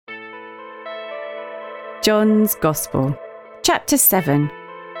John's Gospel, chapter 7,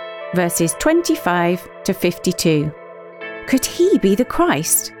 verses 25 to 52. Could he be the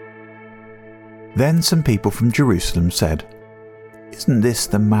Christ? Then some people from Jerusalem said, "Isn't this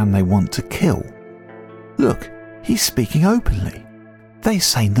the man they want to kill? Look, he's speaking openly. They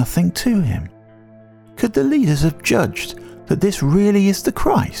say nothing to him. Could the leaders have judged that this really is the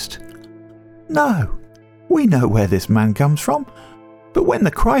Christ? No, we know where this man comes from, but when the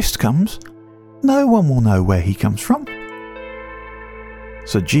Christ comes, no one will know where he comes from."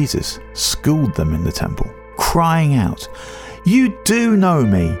 So Jesus schooled them in the temple, crying out, "You do know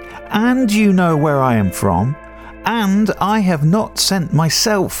me, and you know where I am from, and I have not sent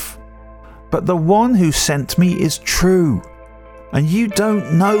myself, but the one who sent me is true, and you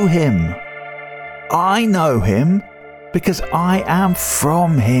don't know him. I know him because I am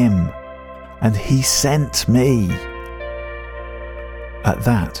from him, and he sent me." At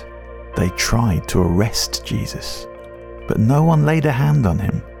that, they tried to arrest Jesus, but no one laid a hand on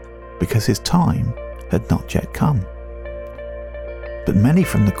him because his time had not yet come. But many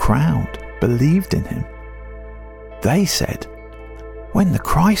from the crowd believed in him. They said, "When the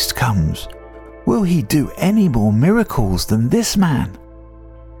Christ comes, will he do any more miracles than this man?"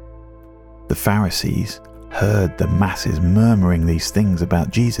 The Pharisees heard the masses murmuring these things about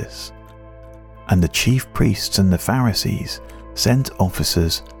Jesus, and the chief priests and the Pharisees sent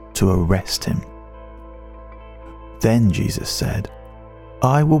officers to arrest him. Then Jesus said,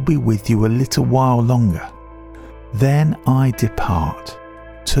 "I will be with you a little while longer. Then I depart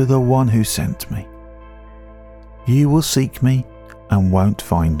to the one who sent me. You will seek me and won't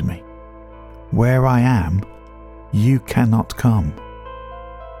find me. Where I am, you cannot come."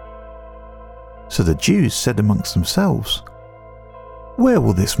 So the Jews said amongst themselves, "Where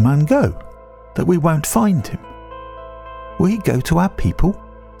will this man go, that we won't find him? Will he go to our people,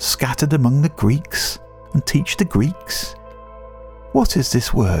 scattered among the Greeks, and teach the Greeks? What is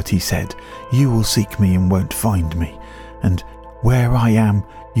this word he said, 'You will seek me and won't find me,' and 'Where I am,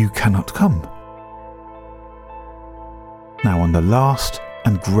 you cannot come'?" Now on the last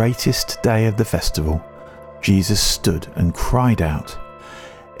and greatest day of the festival, Jesus stood and cried out,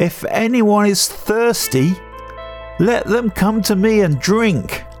 "If anyone is thirsty, let them come to me and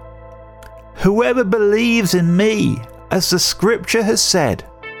drink. Whoever believes in me, as the scripture has said,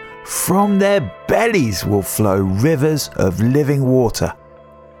 from their bellies will flow rivers of living water."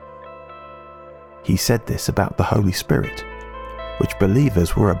 He said this about the Holy Spirit, which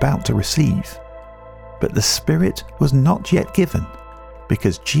believers were about to receive, but the Spirit was not yet given,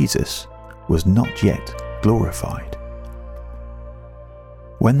 because Jesus was not yet glorified.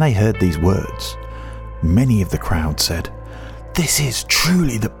 When they heard these words, many of the crowd said, "This is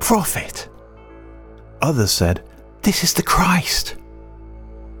truly the prophet." Others said, "This is the Christ."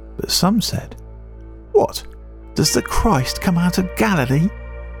 But some said, "What? Does the Christ come out of Galilee?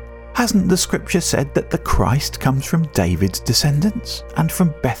 Hasn't the scripture said that the Christ comes from David's descendants and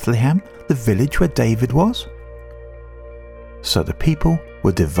from Bethlehem, the village where David was?" So the people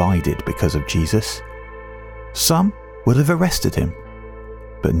were divided because of Jesus. Some would have arrested him,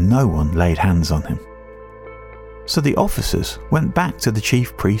 but no one laid hands on him. So the officers went back to the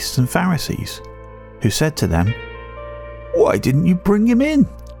chief priests and Pharisees, who said to them, "Why didn't you bring him in?"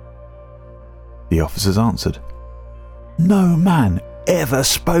 The officers answered, "No man ever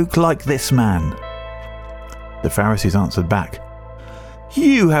spoke like this man." The Pharisees answered back,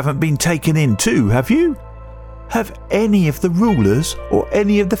 "You haven't been taken in too, have you? Have any of the rulers or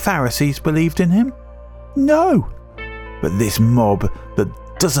any of the Pharisees believed in him? No, but this mob that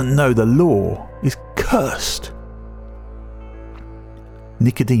doesn't know the law is cursed."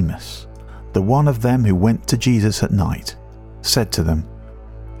 Nicodemus, the one of them who went to Jesus at night, said to them,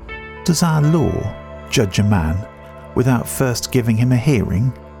 "Does our law judge a man without first giving him a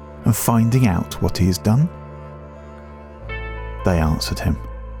hearing and finding out what he has done?" They answered him,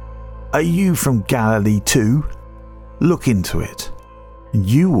 "Are you from Galilee too? Look into it, and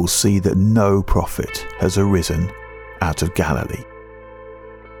you will see that no prophet has arisen out of Galilee."